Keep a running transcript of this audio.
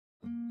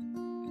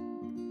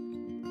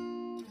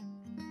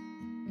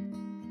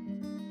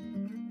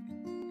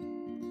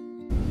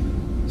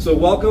So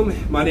welcome,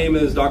 my name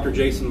is Dr.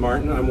 Jason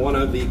Martin. I'm one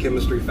of the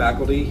chemistry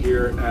faculty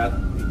here at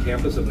the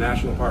campus of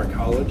National Park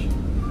College.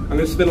 I'm going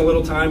to spend a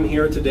little time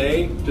here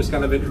today just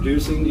kind of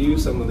introducing to you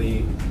some of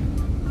the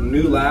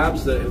new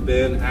labs that have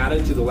been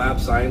added to the lab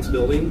science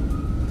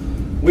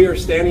building. We are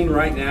standing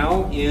right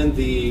now in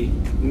the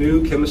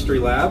new chemistry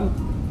lab,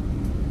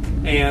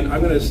 and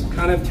I'm going to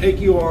kind of take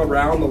you all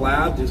around the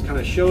lab to just kind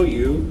of show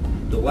you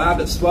the lab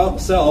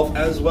itself,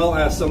 as well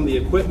as some of the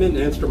equipment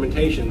and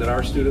instrumentation that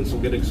our students will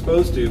get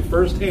exposed to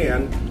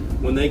firsthand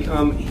when they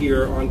come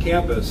here on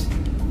campus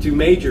to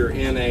major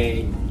in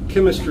a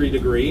chemistry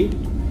degree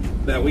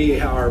that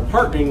we are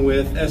partnering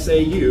with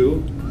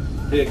SAU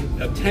to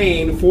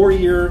obtain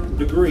 4-year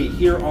degree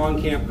here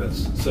on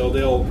campus. So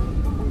they'll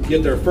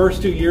get their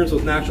first 2 years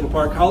with National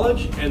Park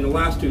College and the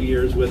last 2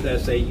 years with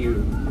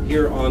SAU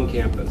here on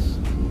campus.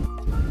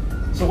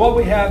 So what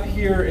we have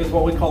here is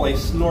what we call a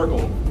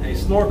snorkel. A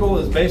snorkel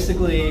is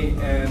basically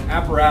an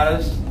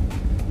apparatus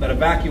that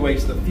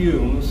evacuates the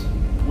fumes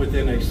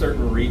within a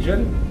certain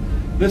region.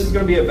 This is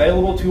going to be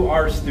available to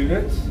our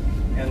students,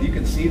 and you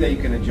can see that you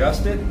can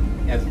adjust it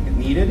as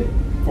needed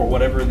for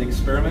whatever the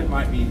experiment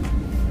might be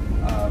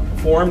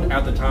performed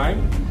at the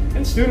time.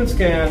 And students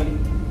can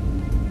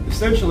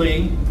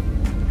essentially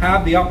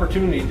have the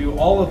opportunity to do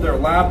all of their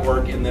lab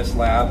work in this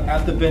lab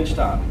at the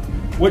benchtop,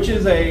 which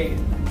is a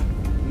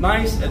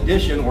nice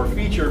addition or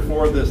feature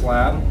for this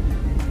lab.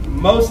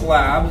 Most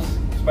labs,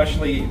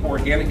 especially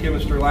organic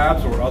chemistry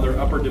labs or other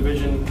upper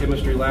division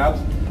chemistry labs,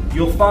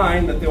 you'll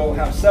find that they'll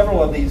have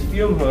several of these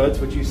fume hoods,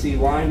 which you see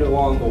lined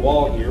along the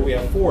wall here. We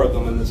have 4 of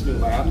them in this new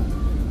lab.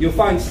 You'll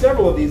find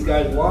several of these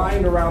guys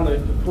lined around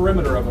the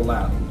perimeter of a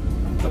lab.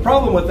 The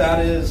problem with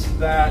that is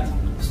that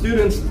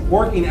students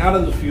working out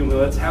of the fume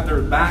hoods have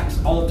their backs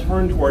all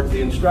turned towards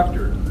the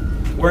instructor.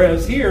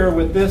 Whereas here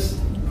with this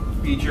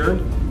feature,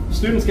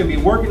 students can be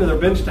working to their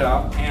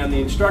benchtop and the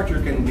instructor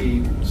can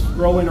be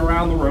scrolling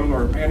around the room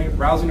or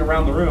browsing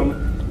around the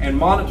room and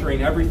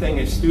monitoring everything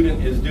a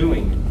student is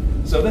doing.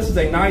 So this is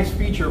a nice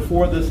feature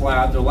for this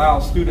lab to allow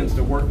students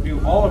to do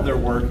all of their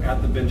work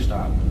at the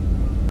benchtop.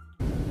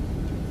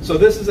 So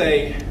this is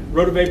a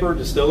rotovapor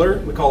distiller.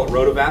 We call it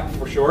Rotovap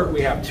for short.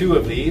 We have 2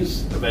 of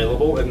these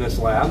available in this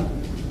lab.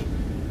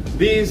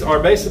 These are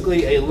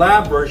basically a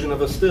lab version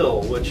of a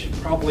still, which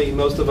probably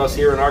most of us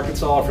here in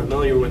Arkansas are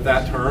familiar with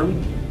that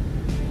term.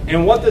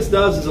 And what this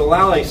does is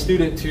allow a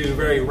student to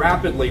very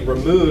rapidly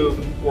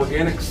remove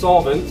organic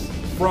solvents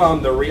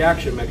from their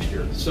reaction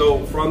mixture.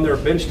 So from their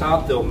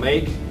benchtop, they'll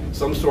make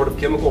some sort of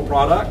chemical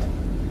product.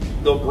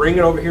 They'll bring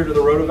it over here to the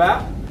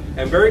rotovap,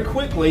 and very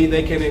quickly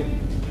they can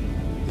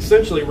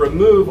essentially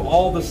remove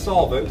all the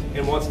solvent,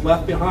 and what's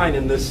left behind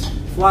in this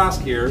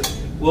flask here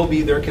will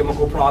be their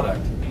chemical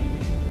product.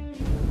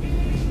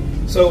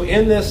 So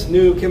in this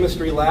new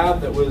chemistry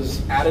lab that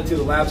was added to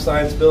the lab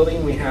science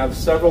building, we have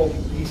several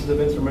pieces of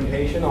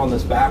instrumentation on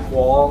this back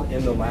wall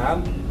in the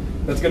lab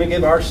that's going to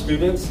give our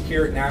students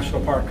here at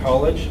National Park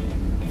College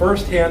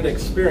first-hand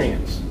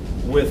experience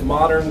with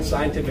modern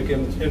scientific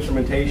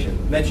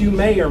instrumentation that you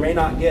may or may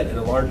not get at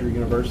a larger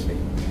university.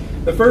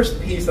 The first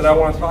piece that I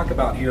want to talk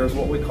about here is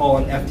what we call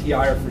an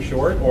FTI for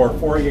short, or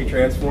Fourier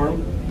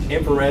transform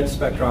infrared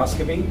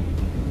spectroscopy.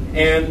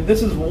 And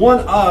this is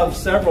one of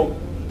several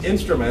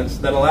instruments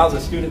that allows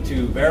a student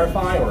to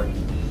verify or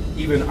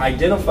even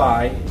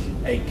identify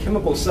a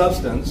chemical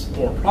substance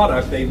or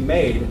product they've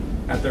made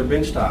at their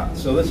benchtop.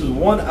 So this is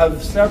one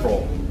of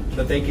several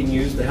that they can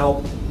use to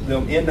help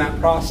them in that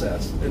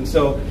process. And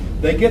so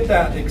they get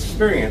that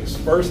experience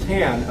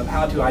firsthand of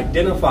how to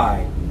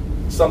identify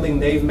something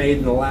they've made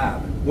in the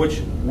lab, which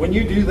when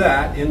you do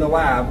that in the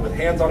lab with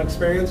hands-on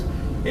experience,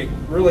 it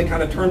really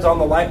kind of turns on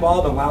the light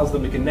bulb and allows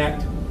them to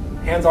connect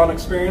hands-on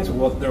experience with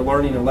what they're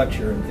learning in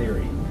lecture and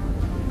theory.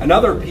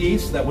 Another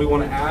piece that we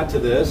want to add to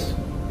this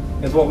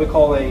is what we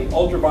call a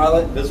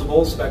ultraviolet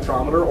visible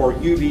spectrometer, or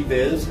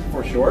UV-Vis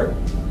for short.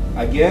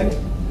 Again,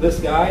 this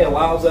guy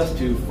allows us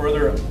to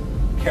further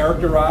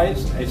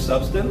characterize a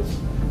substance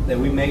that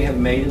we may have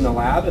made in the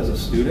lab as a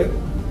student.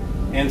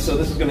 And so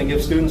this is going to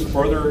give students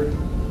further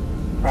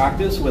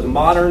practice with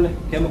modern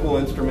chemical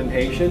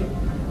instrumentation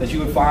that you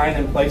would find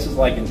in places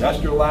like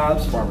industrial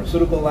labs,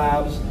 pharmaceutical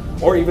labs,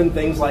 or even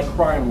things like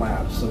crime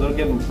labs. So they'll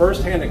give them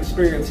first-hand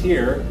experience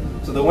here,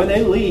 so that when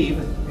they leave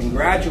and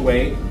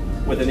graduate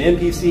with an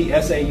NPC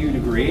SAU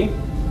degree,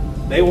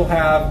 they will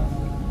have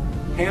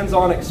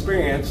hands-on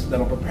experience that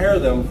will prepare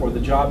them for the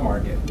job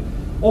market.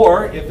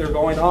 Or if they're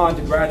going on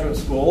to graduate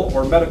school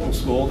or medical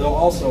school, they'll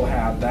also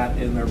have that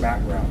in their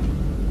background.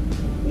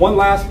 One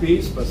last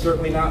piece, but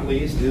certainly not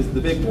least, is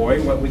the big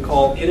boy, what we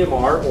call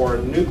NMR, or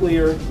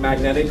nuclear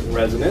magnetic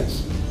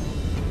resonance.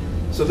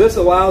 So this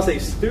allows a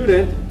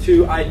student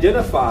to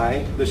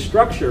identify the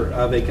structure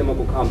of a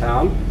chemical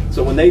compound.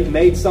 So when they've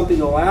made something in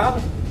the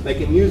lab, they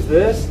can use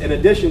this in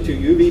addition to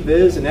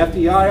UV-Vis and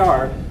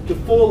FTIR to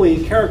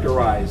fully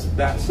characterize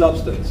that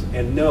substance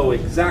and know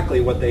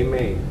exactly what they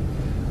made.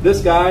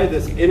 This guy,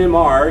 this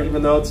NMR,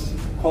 even though it's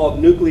called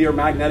nuclear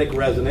magnetic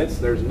resonance,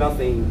 there's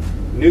nothing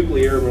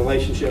nuclear in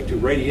relationship to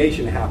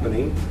radiation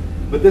happening.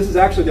 But this is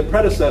actually the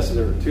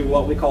predecessor to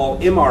what we call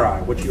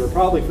MRI, which you're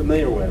probably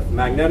familiar with,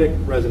 magnetic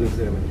resonance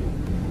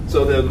imaging.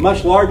 So the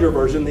much larger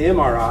version, the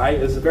MRI,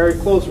 is a very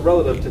close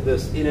relative to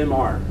this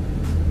NMR.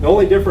 The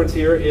only difference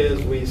here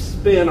is we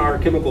spin our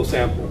chemical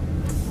sample,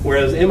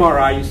 whereas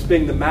MRI, you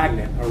spin the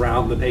magnet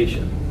around the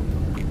patient.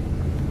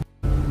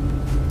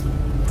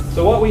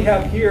 So what we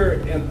have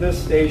here at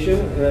this station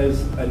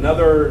is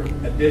another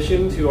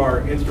addition to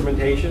our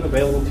instrumentation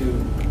available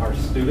to our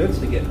students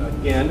to get,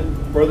 again,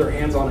 further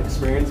hands-on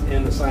experience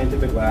in the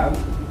scientific lab.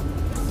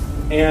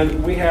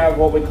 And we have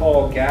what we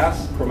call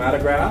gas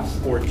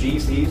chromatographs, or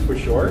GCs for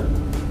short.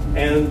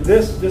 And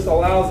this just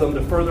allows them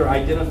to further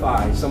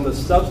identify some of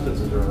the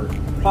substances or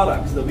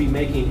products they'll be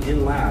making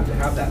in lab, to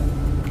have that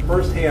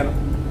first-hand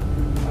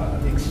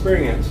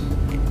experience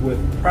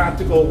with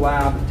practical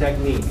lab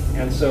technique.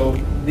 And so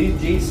these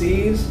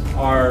GCs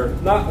are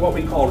not what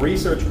we call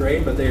research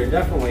grade, but they are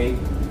definitely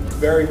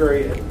very,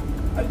 very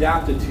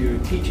adapted to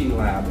teaching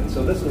lab. And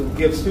so this will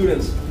give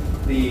students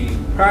the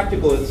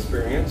practical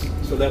experience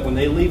so that when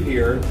they leave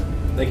here,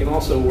 they can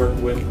also work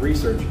with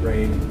research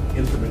grade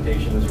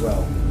instrumentation as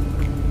well.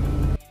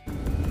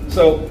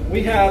 So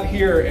we have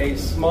here a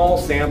small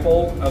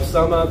sample of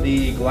some of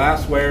the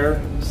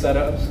glassware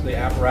setups, the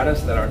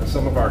apparatus that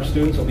some of our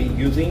students will be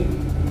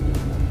using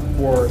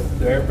for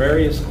their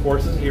various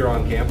courses here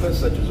on campus,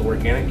 such as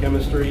organic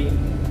chemistry,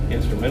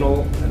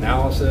 instrumental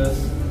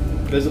analysis,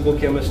 physical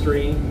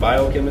chemistry,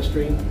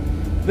 biochemistry.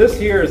 This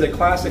here is a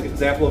classic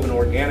example of an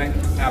organic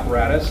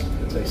apparatus.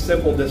 It's a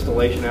simple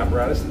distillation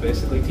apparatus that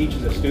basically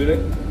teaches a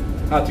student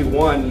how to,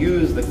 one,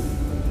 use the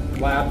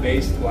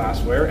lab-based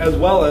glassware, as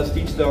well as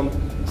teach them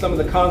some of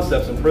the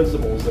concepts and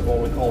principles of what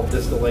we call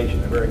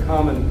distillation, a very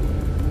common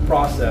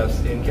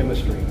process in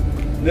chemistry.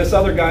 This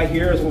other guy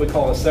here is what we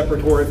call a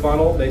separatory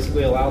funnel.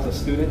 Basically allows a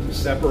student to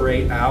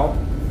separate out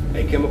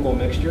a chemical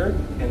mixture.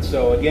 And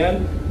so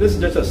again, this is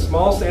just a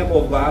small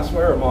sample of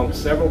glassware among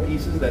several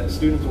pieces that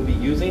students will be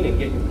using and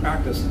getting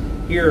practice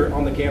here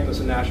on the campus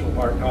of National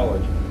Park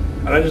College.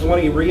 And I just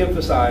want to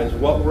re-emphasize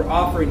what we're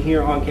offering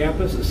here on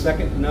campus is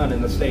second to none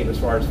in the state as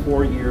far as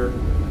four-year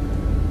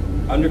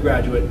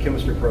undergraduate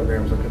chemistry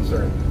programs are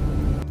concerned.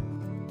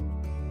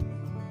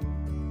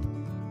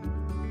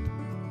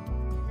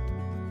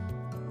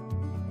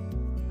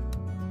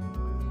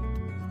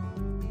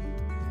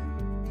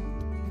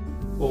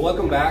 Well,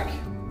 welcome back.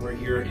 We're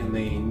here in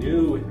the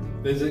new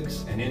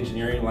Physics and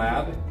Engineering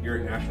Lab here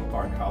at National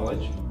Park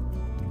College.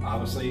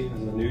 Obviously, it's a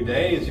new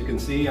day. As you can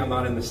see, I'm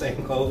not in the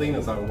same clothing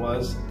as I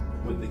was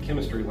with the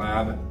Chemistry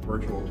Lab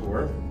virtual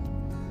tour.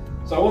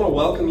 So I want to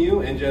welcome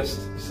you and just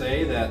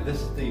say that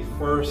this is the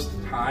first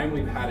time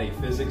we've had a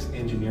Physics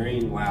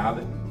Engineering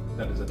Lab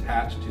that is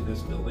attached to this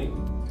building,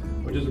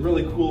 which is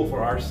really cool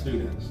for our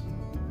students.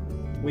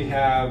 We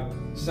have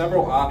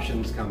several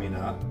options coming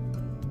up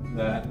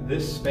that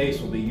this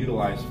space will be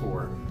utilized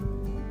for.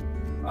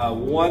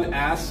 One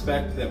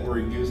aspect that we're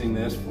using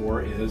this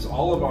for is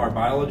all of our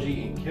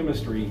biology and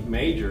chemistry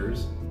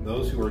majors,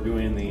 those who are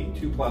doing the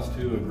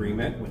 2+2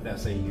 agreement with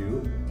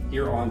SAU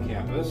here on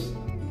campus,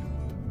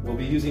 will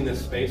be using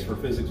this space for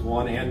Physics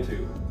 1 and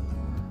 2.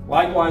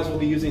 Likewise, we'll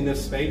be using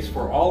this space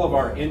for all of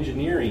our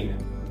engineering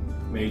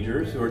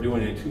majors who are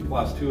doing a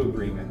 2+2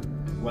 agreement,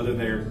 whether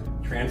they're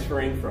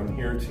transferring from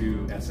here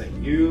to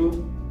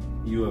SAU,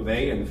 U of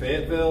A in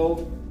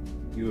Fayetteville,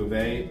 U of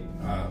A,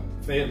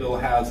 Fayetteville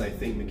has, I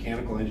think,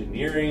 mechanical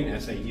engineering.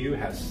 SAU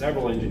has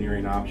several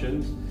engineering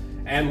options.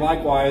 And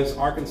likewise,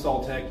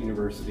 Arkansas Tech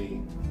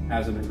University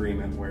has an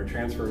agreement where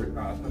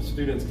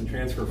students can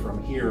transfer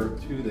from here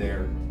to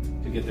there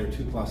to get their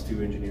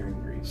 2+2 engineering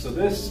degrees. So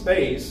this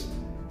space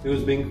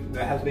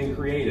that has been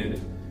created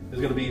is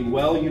going to be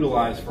well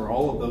utilized for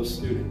all of those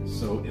students.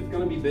 So it's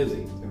going to be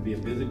busy. It's going to be a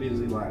busy,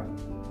 busy lab.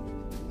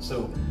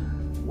 So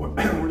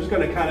we're just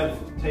going to kind of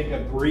take a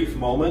brief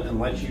moment and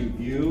let you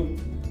view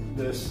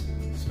this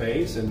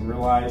space and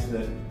realize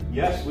that,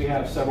 yes, we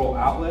have several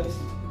outlets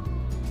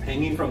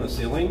hanging from the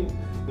ceiling.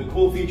 The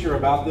cool feature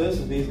about this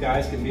is these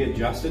guys can be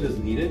adjusted as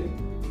needed,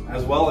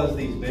 as well as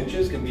these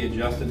benches can be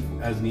adjusted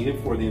as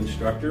needed for the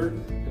instructor,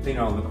 depending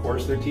on the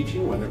course they're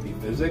teaching, whether it be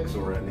physics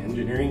or an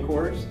engineering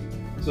course.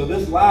 So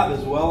this lab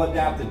is well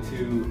adapted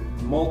to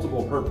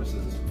multiple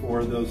purposes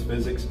for those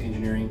physics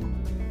engineering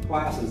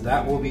classes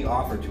that will be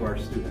offered to our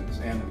students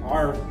and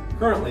are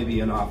currently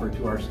being offered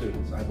to our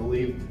students. I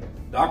believe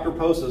Dr.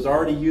 Post is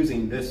already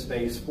using this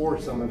space for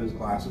some of his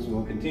classes and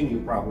will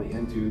continue probably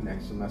into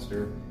next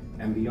semester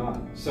and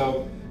beyond.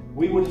 So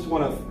we would just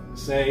want to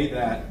say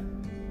that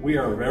we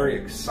are very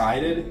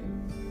excited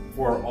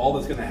for all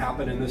that's going to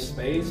happen in this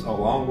space,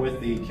 along with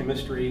the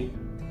chemistry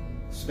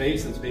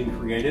space that's being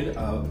created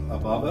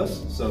above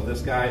us. So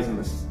this guy's in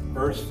the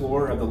first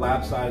floor of the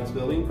lab science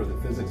building for the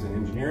physics and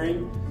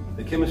engineering.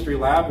 The chemistry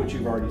lab, which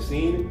you've already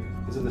seen,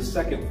 is in the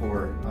second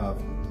floor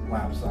of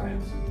lab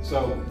science.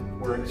 So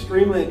we're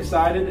extremely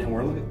excited and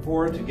we're looking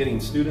forward to getting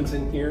students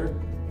in here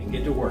and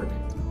get to work.